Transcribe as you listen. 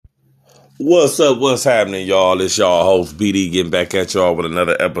What's up? What's happening, y'all? It's y'all host BD getting back at y'all with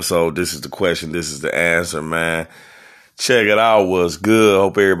another episode. This is the question. This is the answer, man. Check it out. What's good?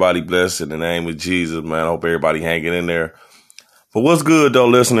 Hope everybody blessed in the name of Jesus, man. Hope everybody hanging in there. But what's good, though,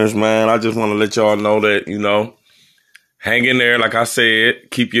 listeners, man? I just want to let y'all know that, hang in there. Like I said,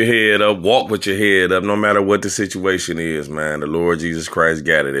 keep your head up. Walk with your head up no matter what the situation is, man. The Lord Jesus Christ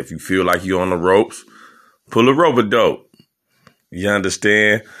got it. If you feel like you're on the ropes, pull a rope of dope. You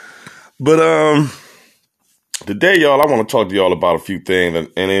understand? But today, y'all, I want to talk to y'all about a few things, and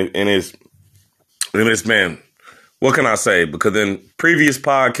it's man, what can I say? Because in previous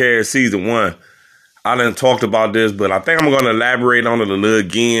podcast, season 1, I done talked about this, but I think I'm going to elaborate on it a little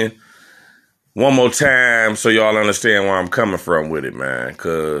again, one more time, so y'all understand where I'm coming from with it, man.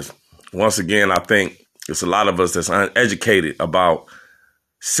 Because once again, I think it's a lot of us that's uneducated about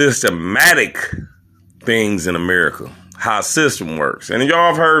systematic things in America, how a system works, and y'all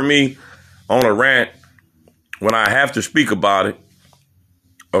have heard me on a rant when I have to speak about it,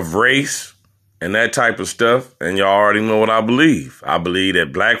 of race and that type of stuff, and y'all already know what I believe. I believe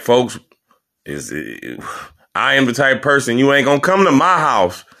that black folks I am the type of person, you ain't gonna come to my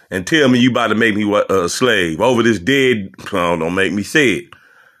house and tell me you about to make me a slave over this dead, don't make me say it.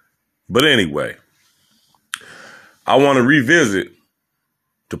 But anyway, I want to revisit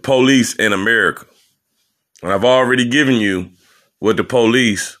the police in America. And I've already given you what the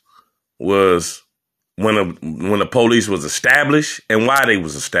police was when the police was established and why they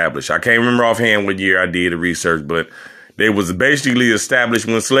was established. I can't remember offhand what year I did the research, but they was basically established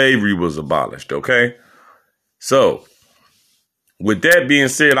when slavery was abolished, okay? So, with that being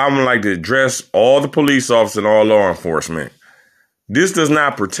said, I would like to address all the police officers and all law enforcement. This does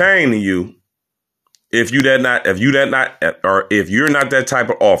not pertain to you if you're not that type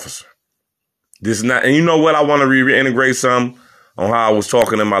of officer. This is not, and you know what? I want to reintegrate something on how I was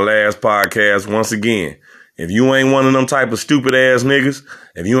talking in my last podcast. Once again, if you ain't one of them type of stupid ass niggas,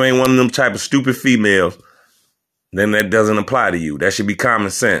 if you ain't one of them type of stupid females, then that doesn't apply to you. That should be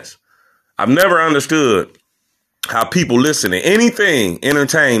common sense. I've never understood how people listen to anything,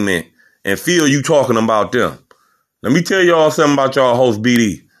 entertainment, and feel you talking about them. Let me tell y'all something about y'all host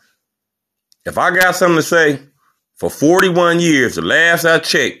BD. If I got something to say, for 41 years, the last I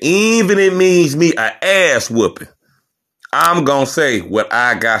checked, even it means me an ass whooping, I'm going to say what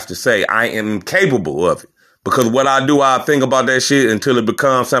I got to say. I am capable of it. Because what I do, I think about that shit until it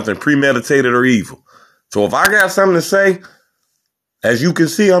becomes something premeditated or evil. So if I got something to say, as you can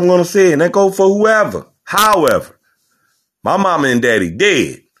see, I'm going to say it. And that go for whoever. However, my mama and daddy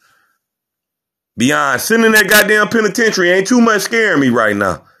dead. Beyond sitting in that goddamn penitentiary ain't too much scaring me right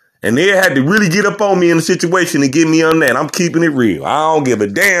now. And they had to really get up on me in the situation and get me on that. I'm keeping it real. I don't give a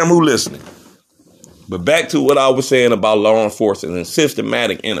damn who listening. But back to what I was saying about law enforcement and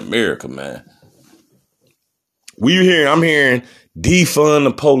systematic in America, man. I'm hearing defund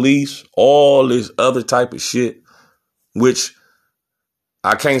the police, all this other type of shit, which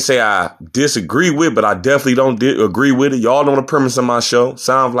I can't say I disagree with, but I definitely don't agree with it. Y'all know the premise of my show.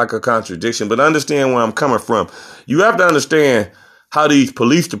 Sounds like a contradiction, but understand where I'm coming from. You have to understand how these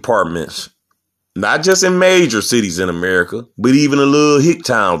police departments, not just in major cities in America, but even in little hick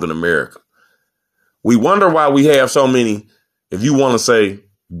towns in America. We wonder why we have so many, if you want to say,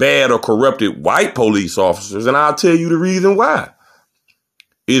 bad or corrupted white police officers, and I'll tell you the reason why.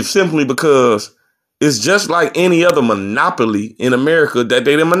 It's simply because it's just like any other monopoly in America that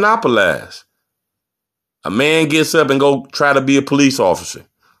they didn't monopolize. A man gets up and go try to be a police officer.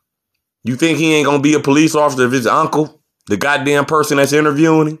 You think he ain't going to be a police officer if his uncle, the goddamn person that's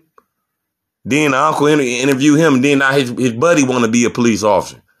interviewing him? Then the uncle interview him, and then now his buddy want to be a police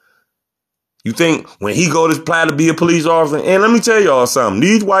officer. You think when he go to apply to be a police officer, and let me tell y'all something,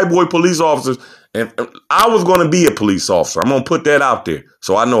 these white boy police officers, and I was going to be a police officer. I'm going to put that out there.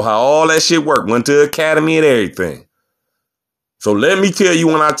 So I know how all that shit worked. Went to academy and everything. So let me tell you,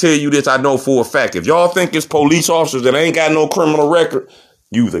 when I tell you this, I know for a fact. If y'all think it's police officers that ain't got no criminal record,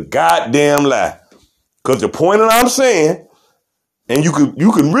 you the goddamn lie. Because the point that I'm saying, and you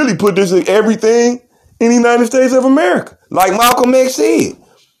can really put this in everything in the United States of America. Like Malcolm X said.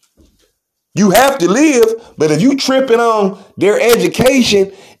 You have to live, but if you tripping on their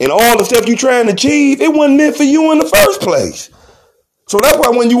education and all the stuff you trying to achieve, it wasn't meant for you in the first place. So that's why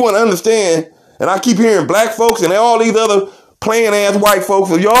when you want to understand, and I keep hearing black folks and all these other playing ass white folks,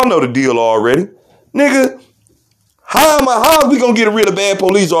 so y'all know the deal already. Nigga, how are we gonna get rid of bad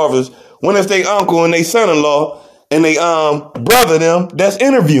police officers when it's their uncle and their son-in-law and they brother them that's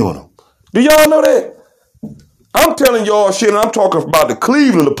interviewing them? Do y'all know that? I'm telling y'all shit, and I'm talking about the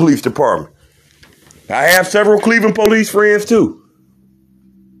Cleveland Police Department. I have several Cleveland police friends too.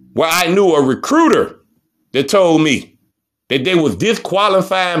 where I knew a recruiter that told me that they was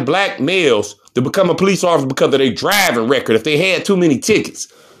disqualifying black males to become a police officer because of their driving record if they had too many tickets.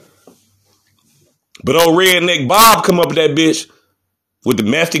 But old Redneck Bob come up with that bitch with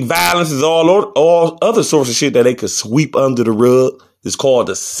domestic violence and all other sorts of shit that they could sweep under the rug. It's called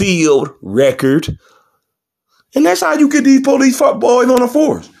a sealed record. And that's how you get these police boys on the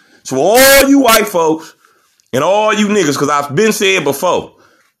force. So all you white folks and all you niggas, because I've been said before,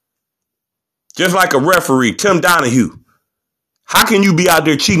 just like a referee, Tim Donahue, how can you be out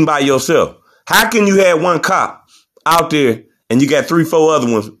there cheating by yourself? How can you have one cop out there and you got 3-4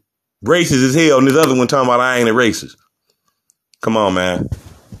 other ones racist as hell and this other one talking about I ain't a racist? Come on, man.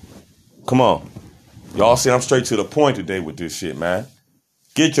 Come on. Y'all see I'm straight to the point today with this shit, man.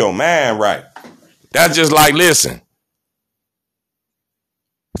 Get your mind right. That's just like, listen.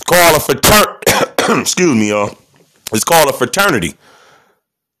 It's called a fraternity. Excuse me, y'all. It's called a fraternity.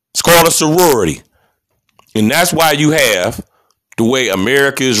 It's called a sorority. And that's why you have the way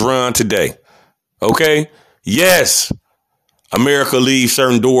America is run today. Okay? Yes, America leaves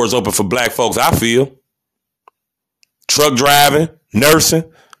certain doors open for black folks, I feel. Truck driving,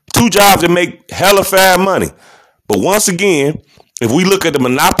 nursing, 2 jobs that make hella fast money. But once again, if we look at the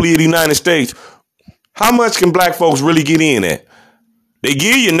monopoly of the United States, how much can black folks really get in at? They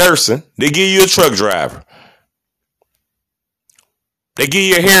give you nursing. They give you a truck driver. They give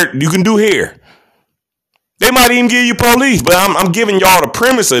you hair. You can do hair. They might even give you police. But I'm giving y'all the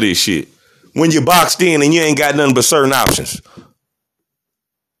premise of this shit. When you're boxed in and you ain't got nothing but certain options.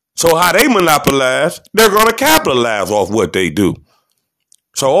 So how they monopolize, they're going to capitalize off what they do.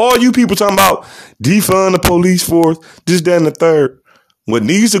 So all you people talking about defund the police force, this, that, and the third. What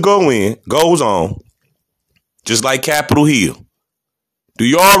needs to go in goes on. Just like Capitol Hill. Do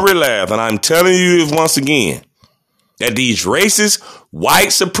y'all realize, and I'm telling you this once again, that these racist white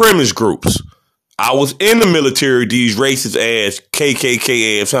supremacist groups, I was in the military, these racist ass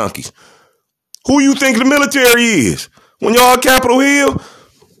KKK ass hunkies. Who you think the military is? When y'all at Capitol Hill,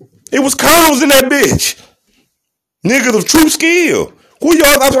 it was colonels in that bitch. Niggas of true skill. Who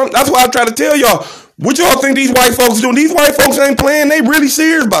y'all? That's why I try to tell y'all. What y'all think these white folks doing? These white folks ain't playing. They really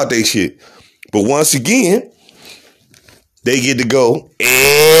serious about their shit. But once again, they get to go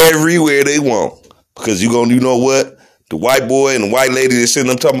everywhere they want. Because you know what? The white boy and the white lady that's sitting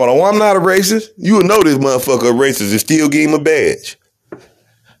there talking about, oh, I'm not a racist. You will know this motherfucker a racist and still give him a badge.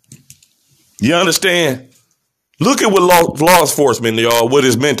 You understand? Look at what law enforcement, y'all, what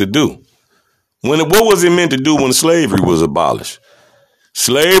it's meant to do. What was it meant to do when slavery was abolished?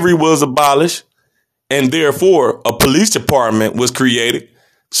 Slavery was abolished, and therefore a police department was created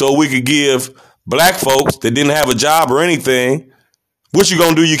so we could give black folks that didn't have a job or anything, what you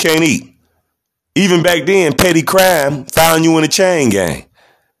gonna do? You can't eat. Even back then, petty crime found you in a chain gang.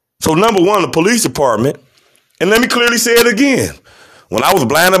 So number one, the police department, and let me clearly say it again. When I was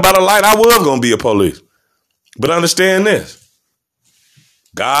blinded by the light, I was gonna be a police. But understand this.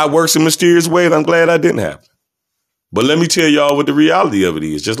 God works in mysterious ways. I'm glad that didn't happen. But let me tell y'all what the reality of it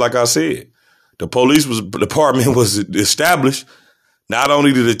is. Just like I said, the police department was established not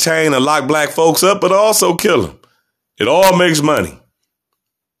only to detain and lock black folks up, but also kill them. It all makes money.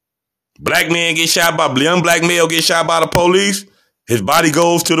 Black man get shot by, young black male get shot by the police. His body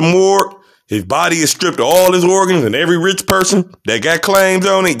goes to the morgue. His body is stripped of all his organs, and every rich person that got claims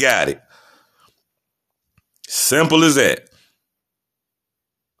on it got it. Simple as that.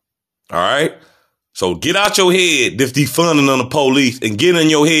 All right? So get out your head this defunding on the police and get in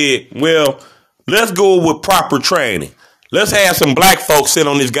your head, well, let's go with proper training. Let's have some black folks sit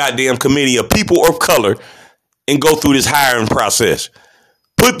on this goddamn committee of people of color and go through this hiring process.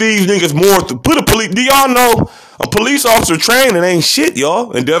 Put these niggas put a police, do y'all know a police officer training ain't shit,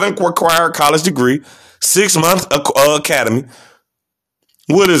 y'all. It doesn't require a college degree, 6 months academy.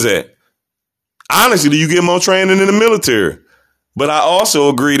 What is that? Honestly, you get more training in the military. But I also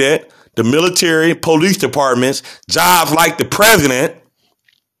agree that the military, police departments, jobs like the president,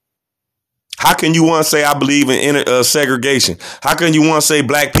 how can you want to say I believe in segregation? How can you want to say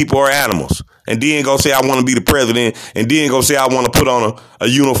black people are animals? And then go say I want to be the president, and then go say I want to put on a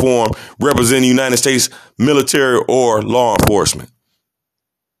uniform representing the United States military or law enforcement.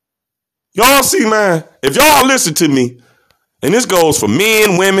 Y'all see, man, if y'all listen to me, and this goes for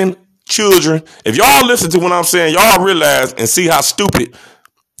men, women, children, if y'all listen to what I'm saying, y'all realize and see how stupid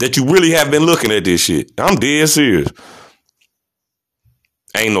that you really have been looking at this shit. I'm dead serious.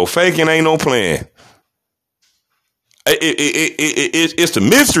 Ain't no faking, ain't no playing. It's the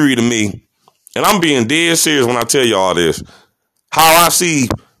mystery to me, and I'm being dead serious when I tell y'all this, how I see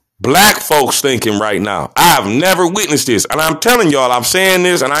black folks thinking right now. I've never witnessed this. And I'm telling y'all, I'm saying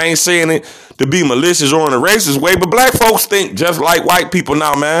this and I ain't saying it to be malicious or in a racist way, but black folks think just like white people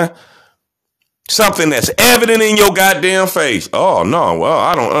now, man. Something that's evident in your goddamn face. Oh, no, well,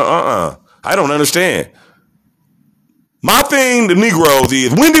 I don't understand. My thing to Negroes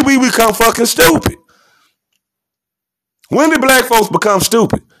is, when did we become fucking stupid? When did black folks become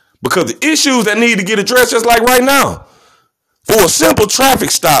stupid? Because the issues that need to get addressed just like right now. For a simple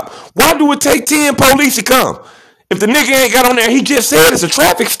traffic stop, why do it take 10 police to come? If the nigga ain't got on there, he just said it's a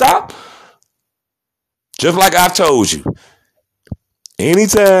traffic stop. Just like I told you.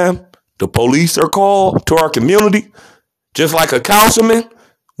 Anytime the police are called to our community, just like a councilman,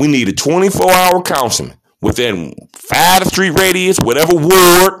 we need a 24-hour councilman. Within 5 street radius, whatever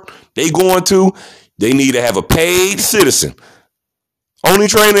ward they going to, they need to have a paid citizen. Only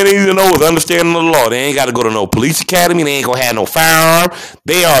training they need to know is understanding the law. They ain't got to go to no police academy. They ain't going to have no firearm.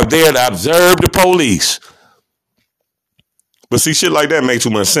 They are there to observe the police. But see, shit like that makes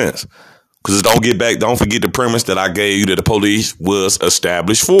too much sense. Because don't forget the premise that I gave you that the police was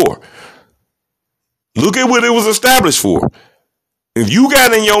established for. Look at what it was established for. If you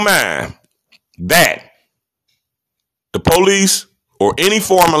got in your mind that the police or any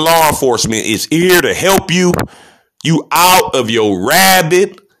form of law enforcement is here to help you out of your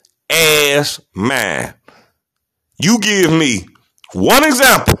rabid ass mind. You give me one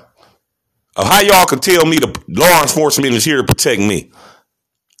example of how y'all can tell me the law enforcement is here to protect me.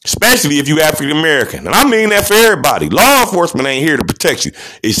 Especially if you African American. And I mean that for everybody. Law enforcement ain't here to protect you.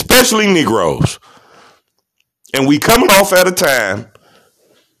 Especially Negroes. And we coming off at a time,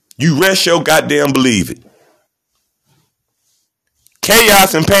 you rest your goddamn believe it.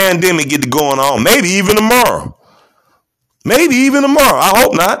 Chaos and pandemic get to going on. Maybe even tomorrow. I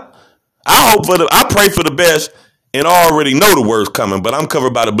hope not. I pray for the best and already know the worst coming, but I'm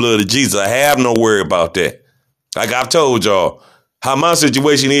covered by the blood of Jesus. I have no worry about that. Like I've told y'all, how my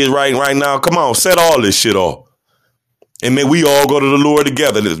situation is right now. Come on, set all this shit off. And may we all go to the Lord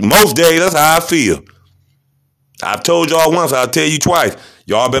together. Most days, that's how I feel. I've told y'all once, I'll tell you twice.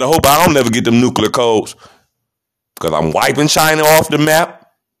 Y'all better hope I don't never get them nuclear codes. Because I'm wiping China off the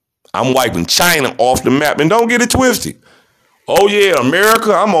map. And don't get it twisted. Oh yeah,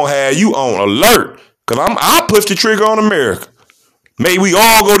 America, I'm going to have you on alert. Because I'll push the trigger on America. May we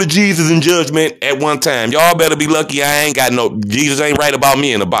all go to Jesus in judgment at one time. Y'all better be lucky Jesus ain't right about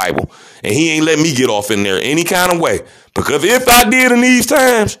me in the Bible. And he ain't letting me get off in there any kind of way. Because if I did in these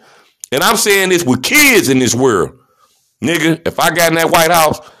times, and I'm saying this with kids in this world, nigga, if I got in that White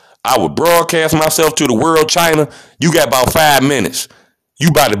House, I would broadcast myself to the world, China. You got about 5 minutes. You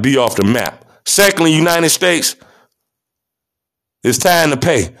about to be off the map. Secondly, United States, it's time to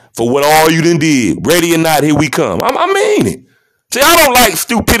pay for what all you done did. Ready or not, here we come. I mean it. See, I don't like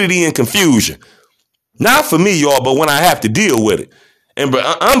stupidity and confusion. Not for me, y'all, but when I have to deal with it. And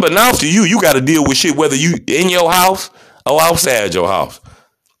unbeknownst to you, you got to deal with shit whether you in your house or outside your house.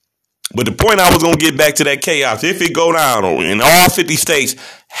 But the point I was going to get back to that chaos, if it go down in all 50 states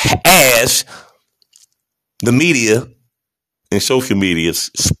as the media and social media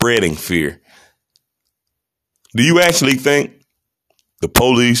is spreading fear, do you actually think the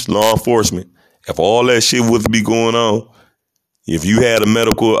police, law enforcement, if all that shit was to be going on, if you had a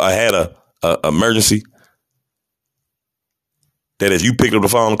medical or had a emergency, that if you pick up the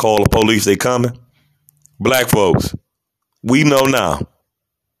phone and call the police, they coming? Black folks, we know now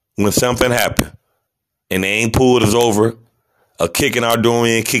when something happened and they ain't pulled us over or kicking our door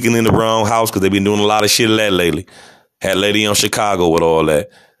in, kicking in the wrong house because they been doing a lot of shit of that lately. Had a lady on Chicago with all that.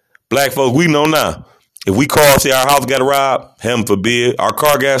 Black folks, we know now. If we call, say our house got robbed, heaven forbid, our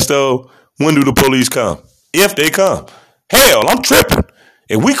car got stole, when do the police come? If they come. Hell, I'm tripping.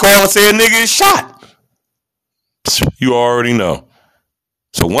 If we call and say a nigga is shot, you already know.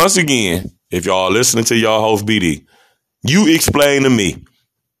 So once again, if y'all listening to y'all host BD, you explain to me,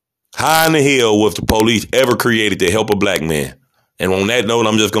 how in the hell was the police ever created to help a black man? And on that note,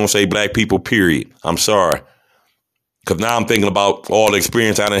 I'm just going to say black people, period. I'm sorry. Because now I'm thinking about all the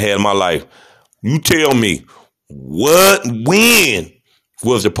experience I done had in my life. You tell me, when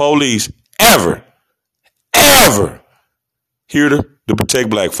was the police ever here to protect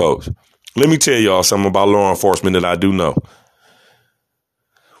black folks? Let me tell y'all something about law enforcement that I do know.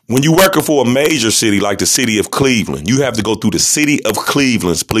 When you're working for a major city like the city of Cleveland, you have to go through the city of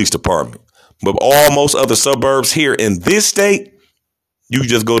Cleveland's police department. But almost other suburbs here in this state, you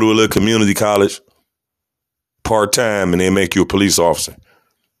just go to a little community college, part-time, and they make you a police officer.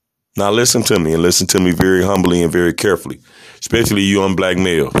 Now listen to me, and listen to me very humbly and very carefully, especially you young black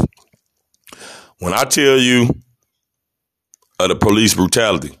males. When I tell you of the police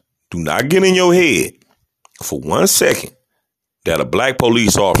brutality, Do not get in your head for 1 second that a black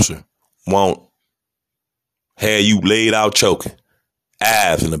police officer won't have you laid out choking,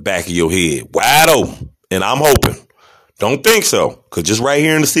 eyes in the back of your head, wide open. And I'm hoping. Don't think so. Because just right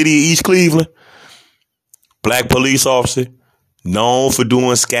here in the city of East Cleveland, black police officer, known for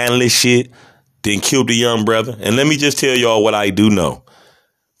doing scandalous shit, then killed a young brother. And let me just tell y'all what I do know.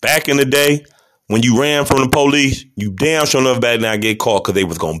 Back in the day, when you ran from the police, you damn sure enough better not get caught because they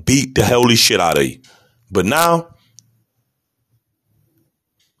was going to beat the holy shit out of you. But now,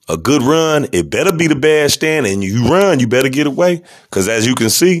 a good run, it better be the bad stand, and you run, you better get away. Because as you can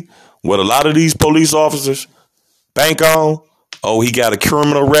see, what a lot of these police officers bank on, oh, he got a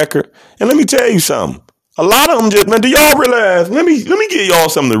criminal record. And let me tell you something. A lot of them just, man, do y'all realize, let me give y'all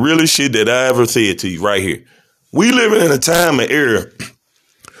some of the realest shit that I ever said to you right here. We living in a time and era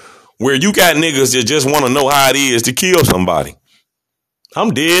where you got niggas that just want to know how it is to kill somebody.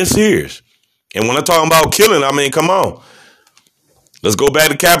 I'm dead serious. And when I'm talking about killing, I mean, come on. Let's go back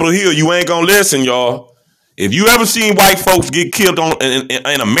to Capitol Hill. You ain't gonna listen, y'all. If you ever seen white folks get killed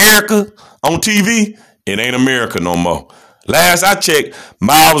in America on TV, it ain't America no more. Last I checked,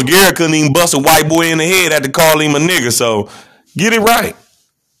 Myles Garrett couldn't even bust a white boy in the head, had to call him a nigga. So get it right.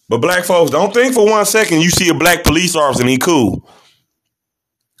 But black folks, don't think for 1 second you see a black police officer and he cool.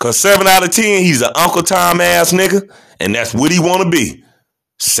 Because 7 out of 10, he's an Uncle Tom ass nigga, and that's what he want to be.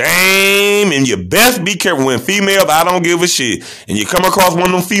 Same, and you best be careful when females, I don't give a shit, and you come across one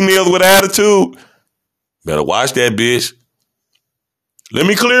of them females with attitude, better watch that bitch. Let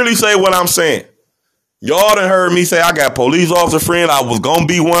me clearly say what I'm saying. Y'all done heard me say I got police officer friend. I was going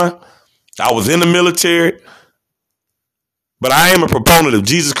to be one. I was in the military. But I am a proponent of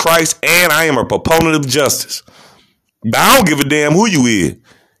Jesus Christ, and I am a proponent of justice. I don't give a damn who you is.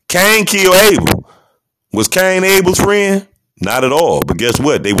 Cain killed Abel. Was Cain Abel's friend? Not at all. But guess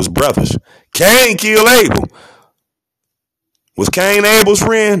what? They was brothers. Cain killed Abel. Was Cain Abel's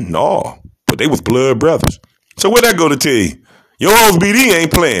friend? No. But they was blood brothers. So where'd that go to tell you? Your host BD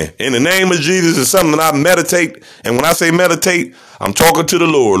ain't playing. In the name of Jesus is something I meditate. And when I say meditate, I'm talking to the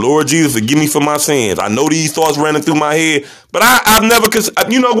Lord. Lord Jesus, forgive me for my sins. I know these thoughts running through my head. But I've never,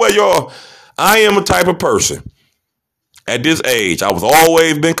 you know what, y'all? I am a type of person. At this age, I was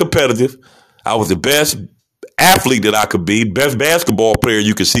always been competitive. I was the best athlete that I could be, best basketball player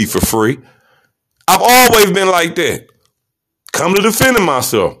you could see for free. I've always been like that. Come to defending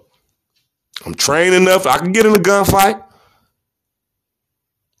myself. I'm trained enough. I can get in a gunfight.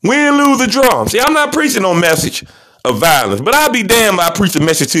 Win, lose, or draw. See, I'm not preaching no message of violence, but I'll be damned if I preach a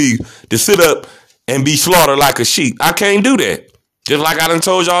message to you to sit up and be slaughtered like a sheep. I can't do that. Just like I done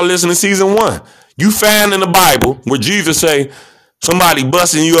told y'all listen to season 1. You find in the Bible where Jesus say somebody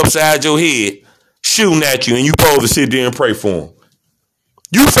busting you upside your head, shooting at you, and you supposed to sit there and pray for them.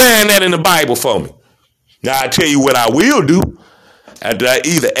 You find that in the Bible for me. Now I tell you what I will do. After I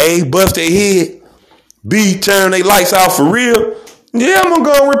either A, bust their head, B, turn their lights out for real. Yeah, I'm going to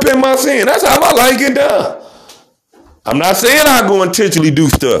go and repent my sin. That's how I like it done. I'm not saying I go intentionally do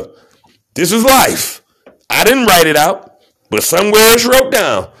stuff. This is life. I didn't write it out, but somewhere it's wrote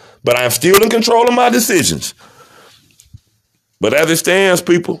down. But I'm still in control of my decisions. But as it stands,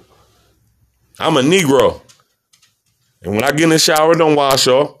 people, I'm a Negro. And when I get in the shower, don't wash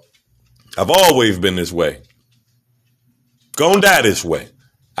off. I've always been this way. Gonna die this way.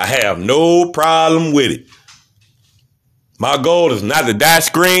 I have no problem with it. My goal is not to die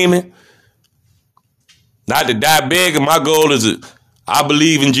screaming, not to die begging. My goal is I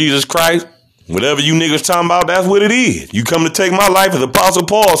believe in Jesus Christ. Whatever you niggas talking about, that's what it is. You come to take my life, as Apostle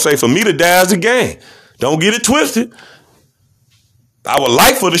Paul say, for me to die is a gain. Don't get it twisted. I would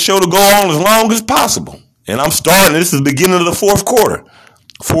like for the show to go on as long as possible. And I'm starting, this is the beginning of the 4th quarter,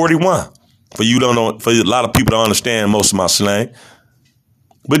 41. For you don't know, for a lot of people don't understand most of my slang.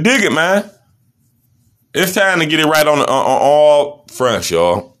 But dig it, man. It's time to get it right on all fronts,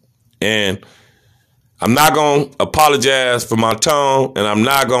 y'all. And I'm not going to apologize for my tone, and I'm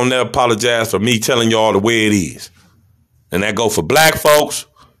not going to never apologize for me telling y'all the way it is. And that go for black folks,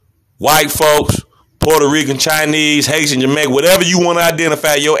 white folks, Puerto Rican, Chinese, Haitian, Jamaican, whatever you want to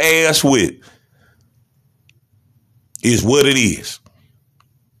identify your ass with is what it is.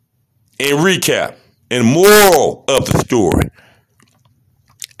 In recap, and moral of the story,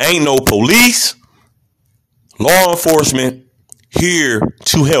 ain't no police, law enforcement here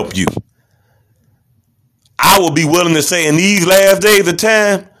to help you. I will be willing to say in these last days of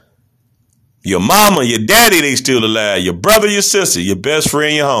time, your mama, your daddy, they still alive. Your brother, your sister, your best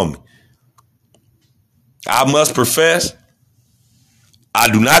friend, your homie. I must profess, I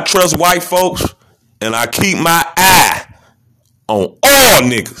do not trust white folks, and I keep my eye on all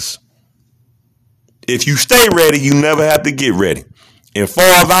niggas If you stay ready, you never have to get ready. And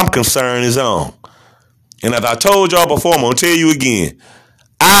far as I'm concerned, it's on. And as I told y'all before, I'm going to tell you again.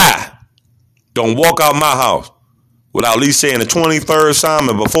 I don't walk out my house without at least saying the 23rd Psalm.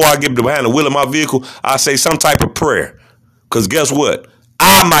 And before I get behind the wheel of my vehicle, I say some type of prayer. Because guess what?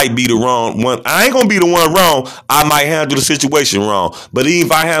 I might be the wrong one. I ain't going to be the one wrong. I might handle the situation wrong. But even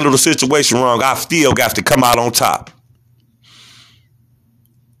if I handle the situation wrong, I still got to come out on top.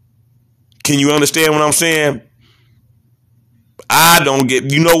 Can you understand what I'm saying? I don't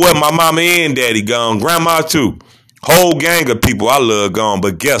get, you know what? My mama and daddy gone. Grandma too. Whole gang of people I love gone.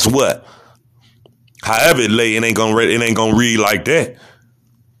 But guess what? However it lay, it ain't gonna read like that.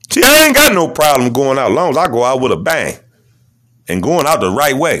 See, I ain't got no problem going out. As long as I go out with a bang. And going out the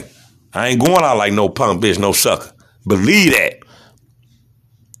right way. I ain't going out like no punk bitch, no sucker. Believe that.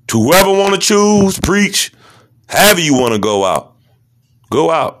 To whoever want to choose, preach, however you want to go out. Go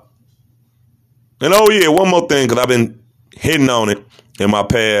out. And oh yeah, one more thing, because I've been hitting on it in my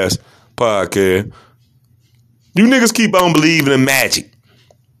past podcast. You niggas keep on believing in magic.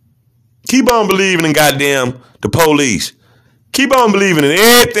 Keep on believing in goddamn the police. Keep on believing in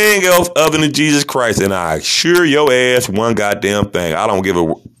everything else other than Jesus Christ, and I assure your ass one goddamn thing. I don't give a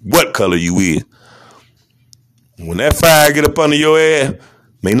what color you is. When that fire get up under your ass,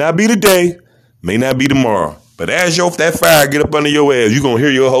 may not be today, may not be tomorrow, but as that fire get up under your ass, you gonna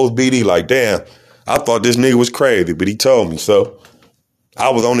hear your host BD like, damn, I thought this nigga was crazy, but he told me so. I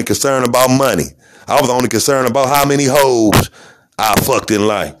was only concerned about money. I was only concerned about how many hoes I fucked in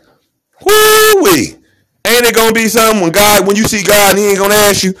life. Woo-wee. Ain't it gonna be something when you see God and he ain't gonna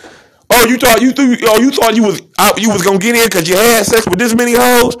ask you, oh, you thought you was gonna get in because you had sex with this many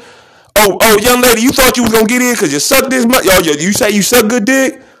hoes? Oh, young lady, you thought you was gonna get in because you sucked this much? Oh, you say you suck good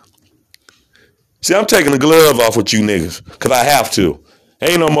dick? See, I'm taking the glove off with you niggas because I have to.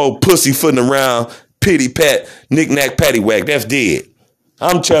 Ain't no more pussyfooting around, pity pat, knick-knack, paddywhack. That's dead.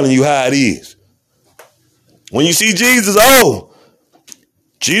 I'm telling you how it is. When you see Jesus,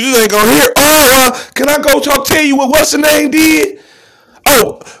 Jesus ain't gonna hear. Can I go tell you what what's the name did?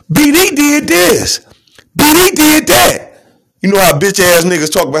 Oh, BD did this. BD did that. You know how bitch ass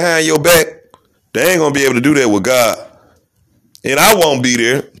niggas talk behind your back? They ain't gonna be able to do that with God. And I won't be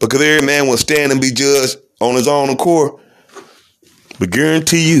there because every man will stand and be judged on his own accord. But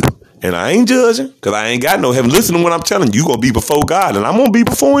guarantee you, and I ain't judging because I ain't got no heaven. Listen to what I'm telling you. You're gonna be before God, and I'm gonna be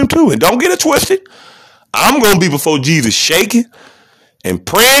before him too. And don't get it twisted. I'm gonna be before Jesus shaking and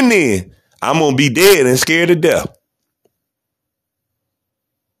praying then. I'm going to be dead and scared to death.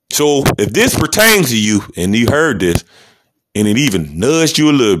 So if this pertains to you and you heard this and it even nudged you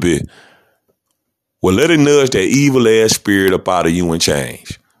a little bit, well, let it nudge that evil ass spirit up out of you and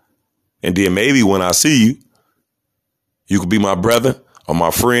change. And then maybe when I see you, you could be my brother or my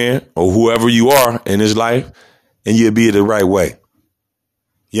friend or whoever you are in this life and you'll be it the right way.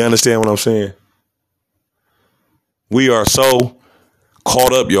 You understand what I'm saying? We are so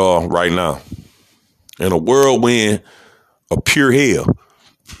caught up, y'all, right now in a whirlwind of pure hell.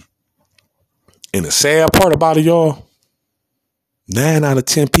 And the sad part about it, y'all, 9 out of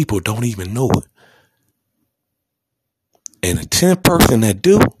 10 people don't even know it. And the 10th person that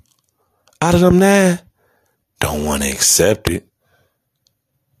do, out of them 9, don't want to accept it.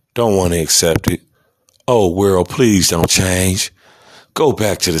 Don't want to accept it. Oh, world, please don't change. Go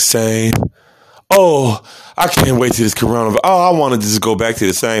back to the same. Oh, I can't wait till this coronavirus. Oh, I want to just go back to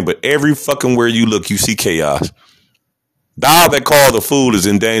the same. But every fucking where you look, you see chaos. Thou that call the fool is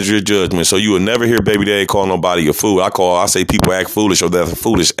in danger of judgment. So you will never hear baby daddy call nobody a fool. I say people act foolish or that's a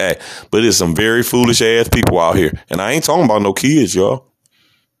foolish act. But there's some very foolish ass people out here. And I ain't talking about no kids, y'all.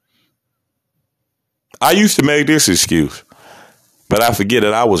 I used to make this excuse. But I forget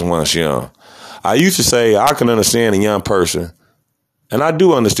that I was once young. I used to say I can understand a young person. And I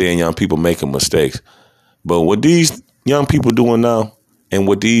do understand young people making mistakes. But what these young people doing now and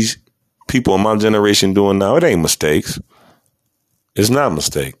what these people in my generation doing now, it ain't mistakes. It's not a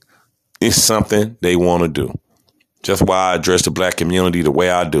mistake. It's something they want to do. Just why I address the black community the way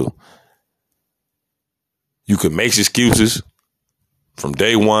I do. You can make excuses from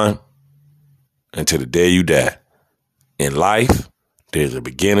day one until the day you die. In life, there's a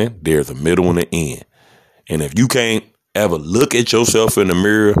beginning, there's a middle, and an end. And if you can't ever look at yourself in the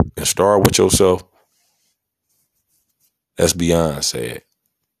mirror and start with yourself, that's beyond sad.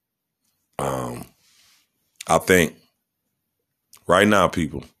 I think right now,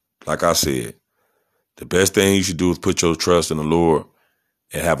 people, like I said, the best thing you should do is put your trust in the Lord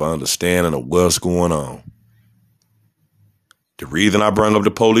and have an understanding of what's going on. The reason I brought up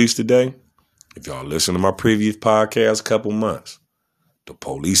the police today, if y'all listen to my previous podcast a couple months, The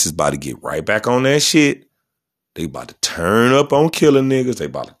police is about to get right back on that shit. They about to turn up on killing niggas. They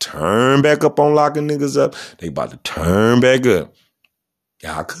about to turn back up on locking niggas up. They about to turn back up.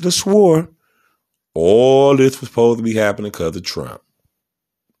 Y'all could have swore all this was supposed to be happening because of Trump.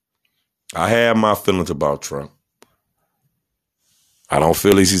 I have my feelings about Trump. I don't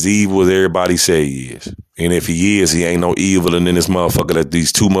feel he's as evil as everybody say he is. And if he is, he ain't no evil than this motherfucker that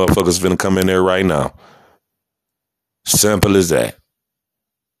these two motherfuckers finna come in there right now. Simple as that.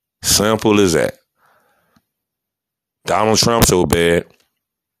 Simple as that. Donald Trump so bad.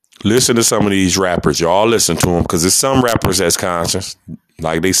 Listen to some of these rappers. Y'all listen to them because there's some rappers that's conscious.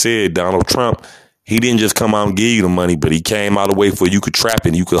 Like they said, Donald Trump, he didn't just come out and give you the money, but he came out a way for you could trap it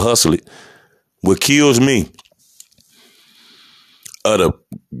and you could hustle it. What kills me are the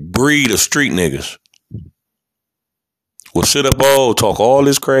breed of street niggas will sit up talk all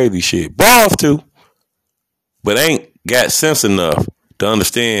this crazy shit. Balls too. But ain't got sense enough to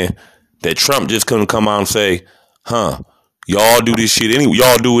understand that Trump just couldn't come out and say, y'all do this shit anyway.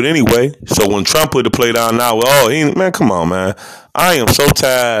 Y'all do it anyway. So when Trump put the play down now, man, come on, man. I am so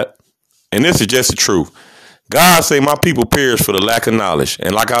tired. And this is just the truth. God say my people perish for the lack of knowledge.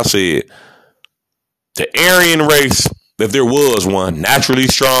 And like I said, the Aryan race, if there was one, naturally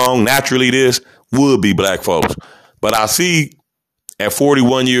strong, naturally this, would be black folks. But I see at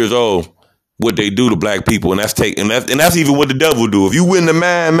 41 years old what they do to black people, and that's even what the devil do. If you win the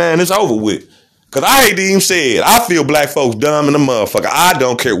man, it's over with. Cause I hate to even say it. I feel black folks dumb in the motherfucker. I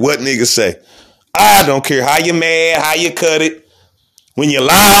don't care what niggas say. I don't care how you mad, how you cut it. When you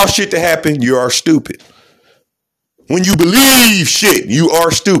allow shit to happen, you are stupid. When you believe shit, you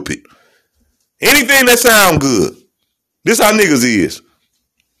are stupid. Anything that sound good. This how niggas is.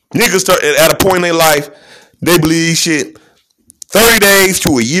 Niggas start at a point in their life, they believe shit 30 days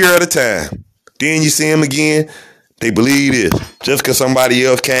to a year at a time. Then you see them again, they believe this. Just because somebody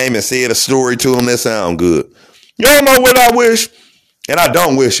else came and said a story to them that sound good. You don't know what I wish, and I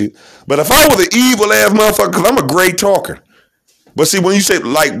don't wish it. But if I was an evil ass motherfucker, because I'm a great talker. But see, when you say,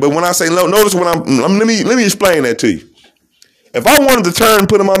 but when I say, notice when let me explain that to you. If I wanted to turn and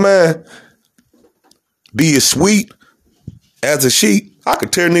put in my mind, be as sweet as a sheep, I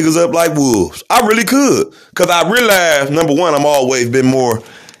could tear niggas up like wolves. I really could. Because I realized, number one, I'm always been more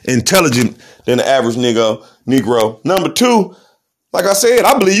intelligent than the average Negro. Number two, like I said,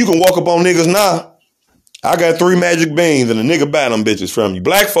 I believe you can walk up on niggas now. I got 3 magic beans and a nigga buy them bitches from you.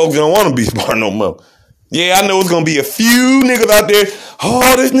 Black folks don't want to be smart no more. Yeah, I know it's going to be a few niggas out there.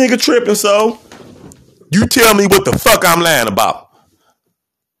 Oh, this nigga tripping, so you tell me what the fuck I'm lying about.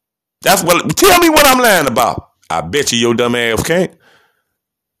 Tell me what I'm lying about. I bet you your dumb ass can't.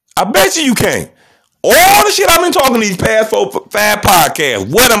 I bet you can't. All the shit I've been talking these past 5 podcasts,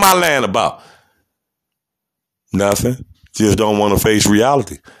 what am I lying about? Nothing. Just don't want to face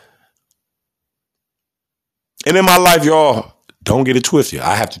reality. And in my life, y'all, don't get it twisted.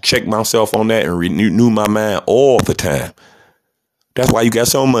 I have to check myself on that and renew my mind all the time. That's why you got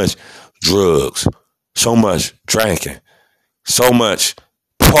so much drugs, so much drinking, so much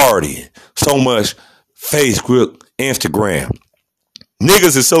partying, so much Facebook, Instagram.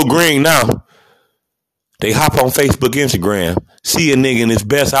 Niggas is so green now. They hop on Facebook, Instagram, see a nigga in his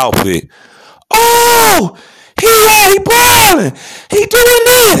best outfit. Oh, he balling. He doing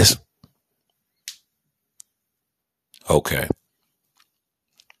this. Okay.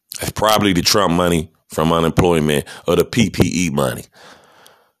 That's probably the Trump money from unemployment or the PPE money.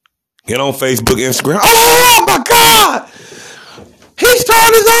 Get on Facebook, Instagram. Oh my God. He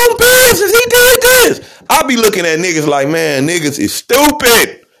started his own business. He did this. I be looking at niggas like, man, niggas is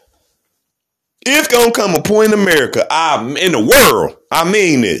stupid. It's going to come a point in America, in the world, I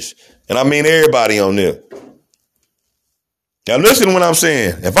mean this, and I mean everybody on there. Now listen to what I'm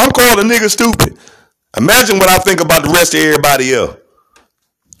saying. If I'm called a nigga stupid, imagine what I think about the rest of everybody else.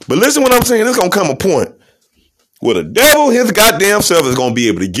 But listen to what I'm saying. It's going to come a point where the devil, his goddamn self, is going to be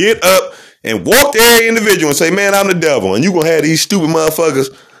able to get up and walk to every individual and say, man, I'm the devil. And you're going to have these stupid motherfuckers.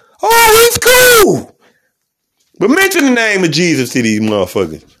 Oh, he's cool. But mention the name of Jesus to these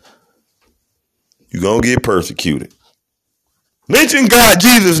motherfuckers. You're going to get persecuted. Mention God,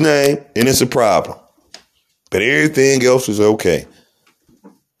 Jesus' name, and it's a problem. But everything else is okay.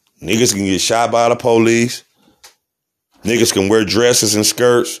 Niggas can get shot by the police. Niggas can wear dresses and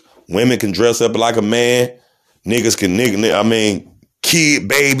skirts. Women can dress up like a man. Kid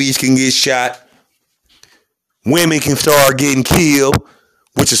babies can get shot. Women can start getting killed,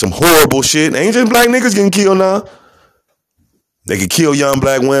 which is some horrible shit. Ain't just black niggas getting killed now. They can kill young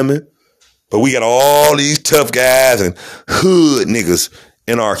black women. But we got all these tough guys and hood niggas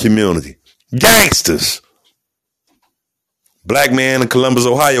in our community. Gangsters. Black man in Columbus,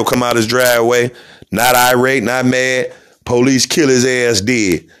 Ohio, come out his driveway, not irate, not mad. Police kill his ass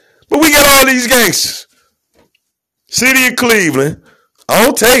dead. But we got all these gangsters. City of Cleveland,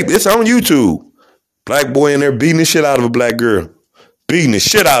 on tape, it's on YouTube. Black boy in there beating the shit out of a black girl. Beating the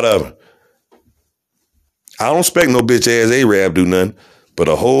shit out of her. I don't expect no bitch ass Arab do nothing, but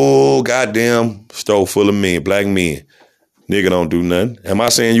a whole goddamn store full of men, black men. Nigga don't do nothing. Am I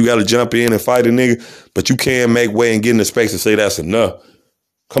saying you gotta jump in and fight a nigga, but you can't make way and get in the space and say that's enough?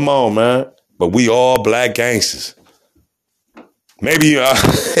 Come on, man. But we all black gangsters. Maybe go,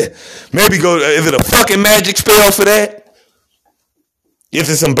 is it a fucking magic spell for that? Is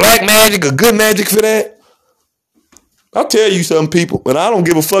it some black magic or good magic for that? I'll tell you something, people, and I don't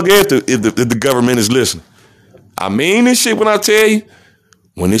give a fuck if the government is listening. I mean this shit when I tell you,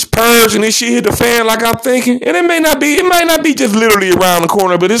 when this purge and this shit hit the fan like I'm thinking, and it might not be just literally around the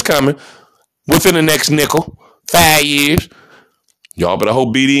corner, but it's coming within the next nickel, 5 years. Y'all better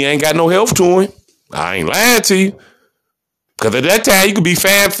hope BD ain't got no health to him. I ain't lying to you. Because at that time, you could be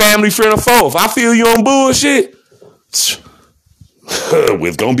family, friend, or foe. If I feel you on bullshit, it's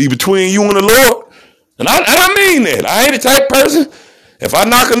going to be between you and the Lord. And I mean that. I ain't the type of person, if I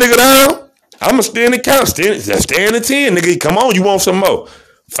knock a nigga down, I'm going to stand and count. Stand at 10, nigga. Come on, you want some more?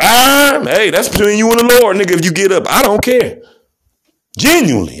 5? Hey, that's between you and the Lord, nigga. If you get up, I don't care.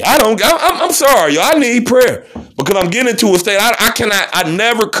 Genuinely. I'm sorry, yo. I need prayer. Because I'm getting into a state, I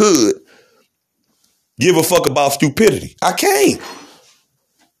never could give a fuck about stupidity. I can't.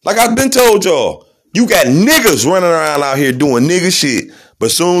 Like I've been told y'all, you got niggas running around out here doing nigga shit. But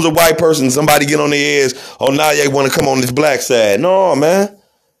as soon as a white person, somebody get on their ass, oh, now you want to come on this black side. No, man.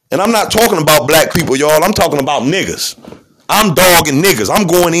 And I'm not talking about black people, y'all. I'm talking about niggas. I'm dogging niggas. I'm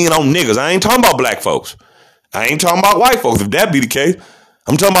going in on niggas. I ain't talking about black folks. I ain't talking about white folks. If that be the case,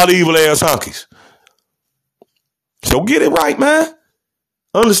 I'm talking about evil ass honkies. So get it right, man.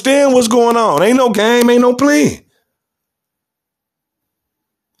 Understand what's going on. Ain't no game, ain't no plan.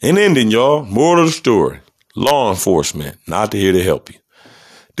 And ending, y'all. Moral of the story. Law enforcement, not here to help you.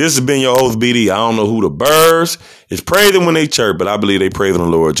 This has been your host, BD. I don't know who the birds is praising when they chirp, but I believe they praise the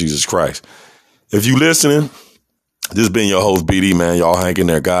Lord Jesus Christ. If you listening, this has been your host, BD, man. Y'all hang in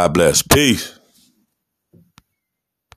there. God bless. Peace.